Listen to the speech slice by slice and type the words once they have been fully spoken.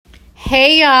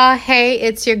Hey y'all, hey,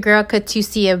 it's your girl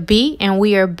Katusia B, and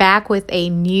we are back with a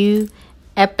new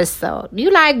episode.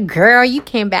 You like, girl, you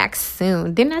came back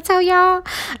soon. Didn't I tell y'all?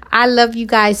 I love you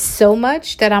guys so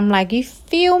much that I'm like, you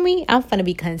feel me? I'm gonna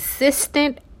be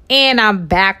consistent, and I'm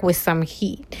back with some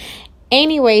heat.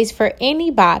 Anyways, for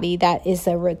anybody that is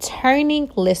a returning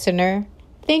listener,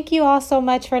 thank you all so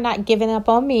much for not giving up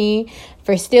on me,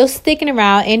 for still sticking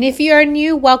around. And if you're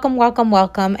new, welcome.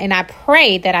 And I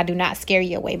pray that I do not scare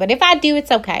you away. But if I do, it's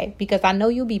okay, because I know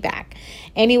you'll be back.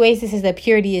 Anyways, this is the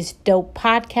Purity is Dope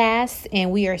podcast,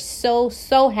 and we are so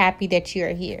happy that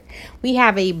you're here. We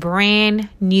have a brand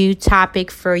new topic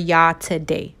for y'all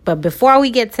today. But before we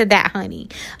get to that, honey,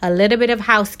 a little bit of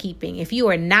housekeeping. If you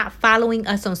are not following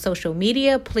us on social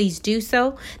media, please do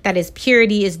so. That is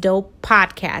Purity is Dope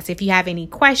podcast. If you have any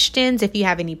questions, if you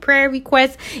have any prayer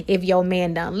requests, if your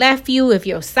man done left you, if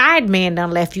your side man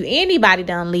done left you, anybody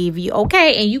done leave you,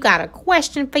 okay, and you got a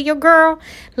question for your girl,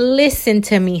 listen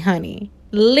to me, honey.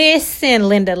 Listen,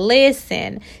 Linda,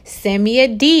 listen. Send me a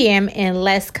DM and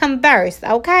let's converse,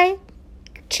 okay?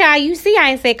 Child, you see,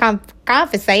 I ain't say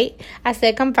conversate. I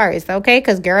said converse, okay?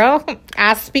 Because, girl,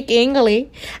 I speak English.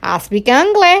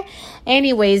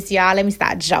 Anyways, y'all, let me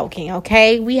stop joking,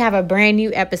 okay? We have a brand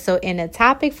new episode, and the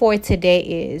topic for today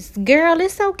is, girl,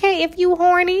 it's okay if you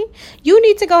horny. You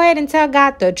need to go ahead and tell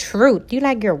God the truth. You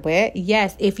like, girl, what?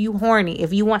 Yes, if you horny.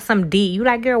 If you want some D. You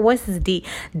like, girl, what's this D?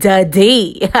 The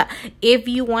D. If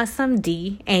you want some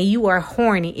D and you are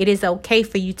horny, it is okay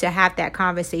for you to have that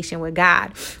conversation with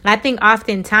God. I think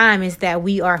oftentimes is that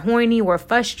we are horny, we're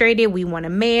frustrated, we want a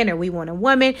man or we want a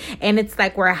woman, and it's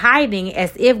like we're hiding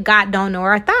as if God don't know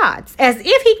our thoughts, as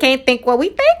if he can't think what we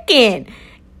thinking.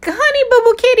 Honey boo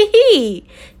boo kitty,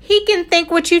 he can think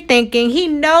what you're thinking. He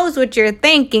knows what you're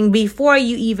thinking before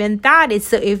you even thought it.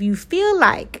 So if you feel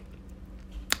like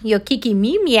your kiki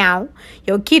me meow,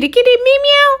 your kitty me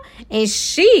meow, and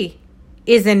she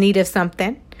is in need of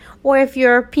something, or if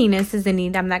your penis is in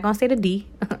need, I'm not going to say the D,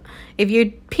 if your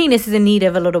penis is in need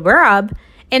of a little rub,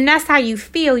 and that's how you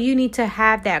feel, you need to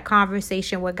have that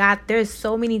conversation with God. There's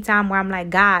so many times where I'm like,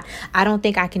 God, I don't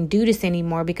think I can do this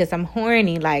anymore because I'm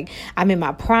horny. Like, I'm in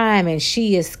my prime and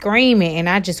she is screaming and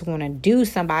I just want to do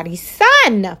somebody's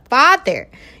son. Father,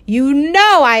 you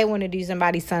know I want to do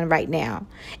somebody's son right now.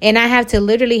 And I have to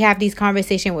literally have these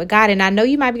conversations with God. And I know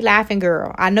you might be laughing,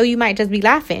 girl. I know you might just be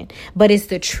laughing. But it's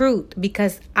the truth,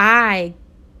 because I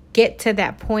get to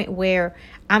that point where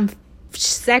I'm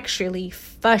sexually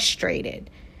frustrated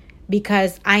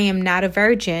because I am not a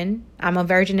virgin. I'm a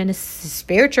virgin in the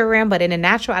spiritual realm, but in the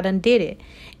natural, I done did it.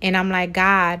 And I'm like,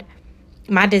 God,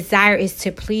 my desire is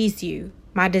to please you.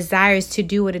 My desire is to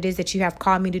do what it is that you have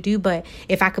called me to do. But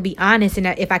if I could be honest and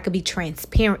if I could be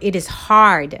transparent, it is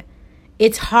hard.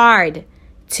 It's hard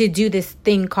to do this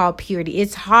thing called purity.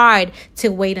 It's hard to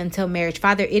wait until marriage.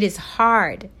 Father, it is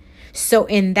hard. So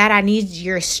in that, I need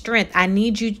your strength. I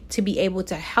need you to be able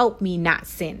to help me not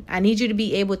sin. I need you to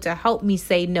be able to help me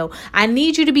say no. I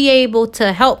need you to be able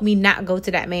to help me not go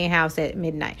to that man house at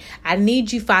midnight. I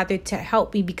need you, Father, to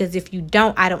help me, because if you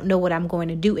don't, I don't know what I'm going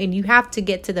to do. And you have to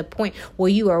get to the point where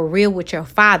you are real with your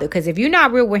Father, because if you're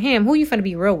not real with him, who are you going to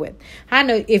be real with? I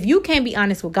know if you can't be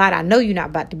honest with God, I know you're not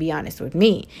about to be honest with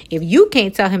me. If you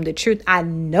can't tell him the truth, I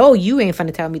know you ain't going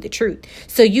to tell me the truth.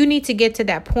 So you need to get to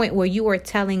that point where you are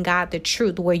telling God the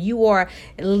truth, where you are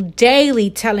daily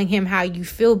telling him how you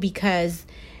feel, because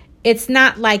it's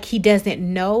not like he doesn't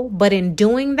know, but in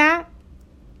doing that,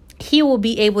 he will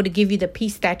be able to give you the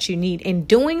peace that you need. In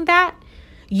doing that,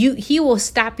 he will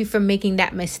stop you from making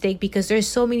that mistake, because there's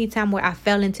so many times where I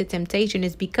fell into temptation.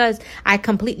 It's because I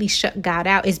completely shut God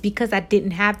out. It's because I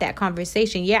didn't have that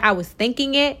conversation. Yeah, I was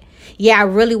thinking it. Yeah, I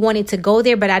really wanted to go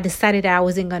there, but I decided that I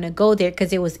wasn't going to go there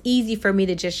because it was easy for me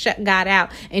to just shut God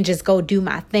out and just go do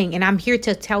my thing. And I'm here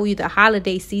to tell you the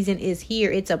holiday season is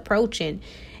here. It's approaching.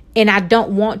 And I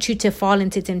don't want you to fall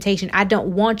into temptation. I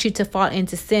don't want you to fall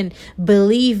into sin.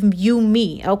 Believe you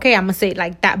me. Okay, I'm going to say it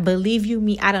like that. Believe you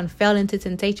me. I done fell into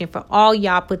temptation. For all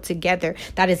y'all put together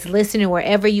that is listening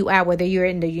wherever you are, whether you're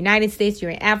in the United States,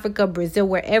 you're in Africa, Brazil,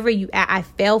 wherever you are, I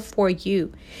fell for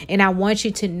you. And I want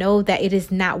you to know that it is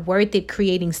not worth it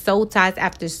creating soul ties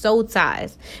after soul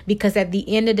ties. Because at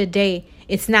the end of the day,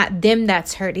 it's not them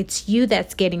that's hurt. It's you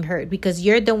that's getting hurt, because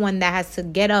you're the one that has to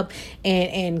get up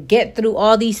and get through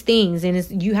all these things.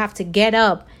 And you have to get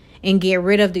up and get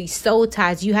rid of these soul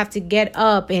ties. You have to get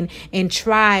up and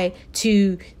try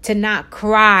to not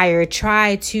cry, or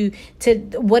try to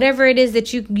whatever it is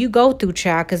that you go through,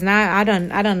 child. Because now I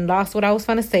done lost what I was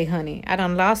going to say, honey. I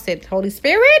done lost it. Holy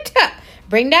Spirit,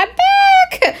 bring that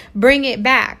back. Bring it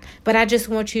back. But I just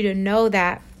want you to know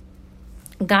that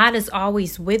God is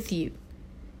always with you.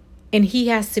 And he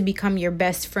has to become your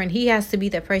best friend. He has to be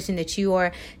the person that you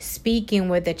are speaking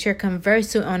with, that you're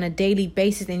conversing on a daily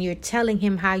basis, and you're telling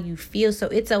him how you feel. So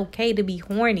it's okay to be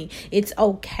horny. It's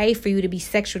okay for you to be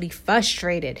sexually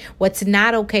frustrated. What's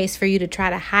not okay is for you to try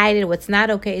to hide it. What's not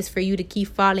okay is for you to keep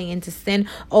falling into sin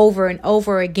over and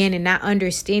over again and not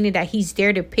understanding that he's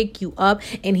there to pick you up,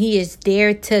 and he is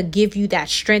there to give you that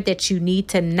strength that you need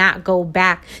to not go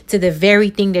back to the very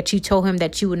thing that you told him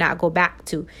that you would not go back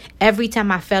to. Every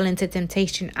time I fell into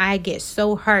temptation, I get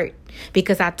so hurt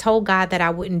because I told God that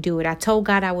I wouldn't do it. I told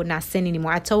God I would not sin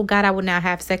anymore. I told God I would not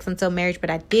have sex until marriage, but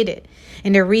I did it.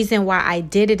 And the reason why I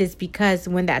did it is because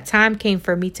when that time came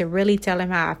for me to really tell him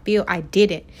how I feel, I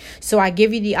didn't. So I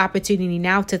give you the opportunity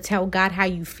now to tell God how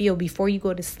you feel before you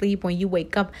go to sleep, when you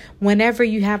wake up, whenever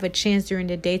you have a chance during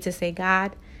the day, to say,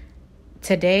 God,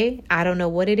 today, I don't know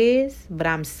what it is, but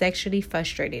I'm sexually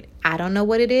frustrated. I don't know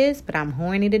what it is, but I'm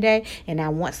horny today, and I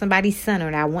want somebody's son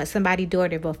or I want somebody's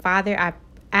daughter. But Father, I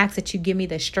ask that you give me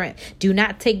the strength. Do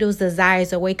not take those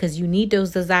desires away, because you need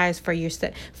those desires for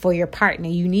your partner.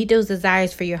 You need those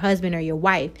desires for your husband or your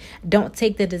wife. Don't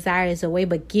take the desires away,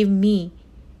 but give me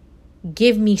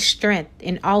strength,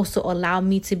 and also allow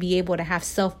me to be able to have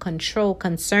self-control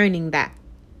concerning that.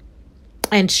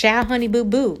 And child, honey boo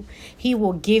boo, he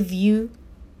will give you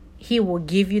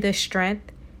the strength.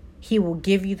 He will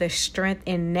give you the strength.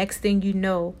 And next thing you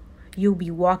know, you'll be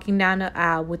walking down the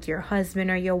aisle with your husband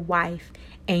or your wife,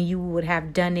 and you would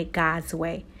have done it God's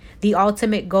way. The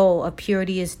ultimate goal of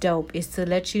Purity is Dope is to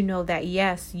let you know that,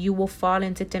 yes, you will fall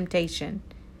into temptation,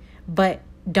 but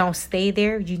don't stay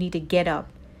there. You need to get up.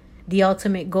 The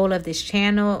ultimate goal of this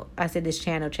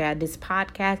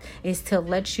podcast is to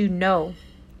let you know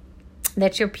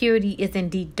that your purity is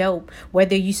indeed dope.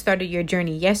 Whether you started your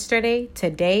journey yesterday,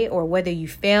 today, or whether you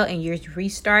fail and you're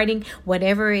restarting,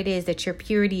 whatever it is, that your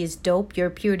purity is dope. Your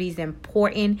purity is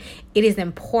important. It is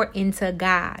important to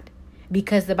God,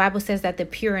 because the Bible says that the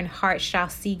pure in heart shall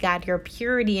see God. Your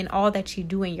purity in all that you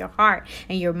do in your heart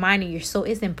and your mind and your soul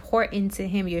is important to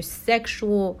him. Your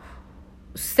sexual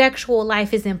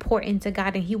life is important to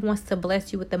God, and he wants to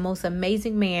bless you with the most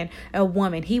amazing man or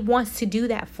woman. He wants to do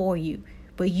that for you,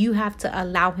 but you have to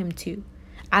allow him to.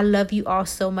 I love you all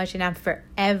so much, and I'm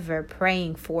forever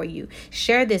praying for you.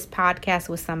 Share this podcast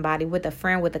with somebody, with a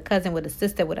friend, with a cousin, with a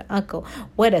sister, with an uncle,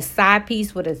 with a side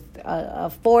piece, with a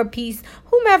four-piece,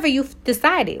 whomever you've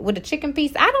decided, with a chicken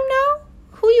piece. I don't know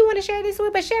who you want to share this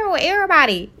with, but share it with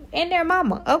everybody and their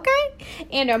mama, okay?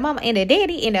 And their mama and their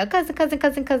daddy and their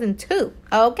cousin too.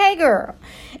 Okay, girl.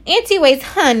 Anyways,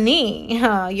 honey,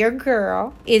 your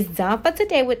girl is done for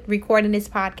today with recording this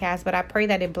podcast, but I pray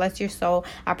that it bless your soul.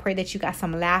 I pray that you got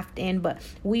some laughed in, but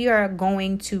we are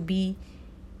going to be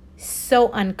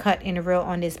so uncut and real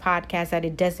on this podcast that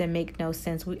it doesn't make no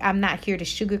sense. I'm not here to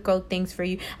sugarcoat things for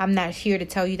you. I'm not here to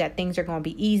tell you that things are going to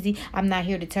be easy. I'm not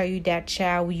here to tell you that,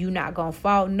 child, you not going to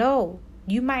fall. No,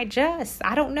 you might just.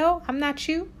 I don't know. I'm not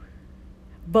you.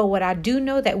 But what I do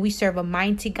know, that we serve a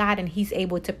mighty God, and he's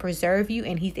able to preserve you,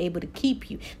 and he's able to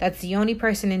keep you. That's the only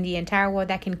person in the entire world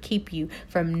that can keep you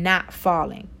from not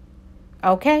falling.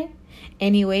 Okay?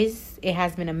 Anyways, it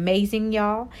has been amazing,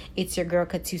 y'all. It's your girl,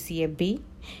 Katusia B.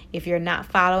 If you're not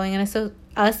following us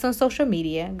on social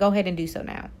media, go ahead and do so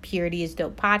now. Purity is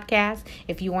Dope Podcast.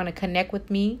 If you want to connect with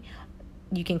me,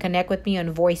 you can connect with me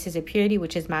on Voices of Purity,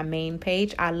 which is my main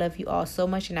page. I love you all so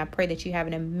much, and I pray that you have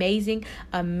an amazing,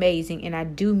 and I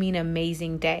do mean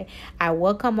amazing day. I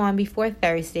will come on before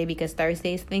Thursday, because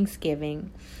Thursday is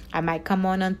Thanksgiving. I might come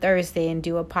on Thursday and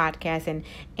do a podcast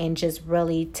and just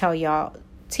really tell y'all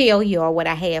what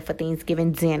I had for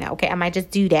Thanksgiving dinner. Okay, I might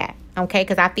just do that. Okay,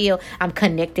 because I feel I'm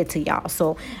connected to y'all.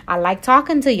 So I like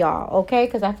talking to y'all. Okay,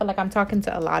 because I feel like I'm talking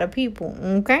to a lot of people.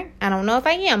 Okay, I don't know if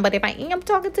I am, but if I am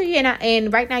talking to you,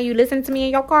 and right now you listen to me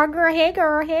in your car, girl,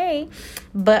 hey.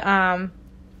 But I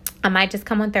might just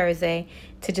come on Thursday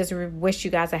to just wish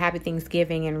you guys a happy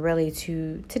Thanksgiving, and really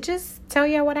to just tell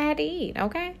y'all what I had to eat.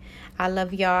 Okay, I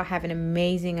love y'all. Have an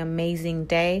amazing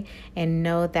day, and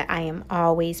know that I am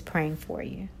always praying for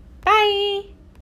you. Bye.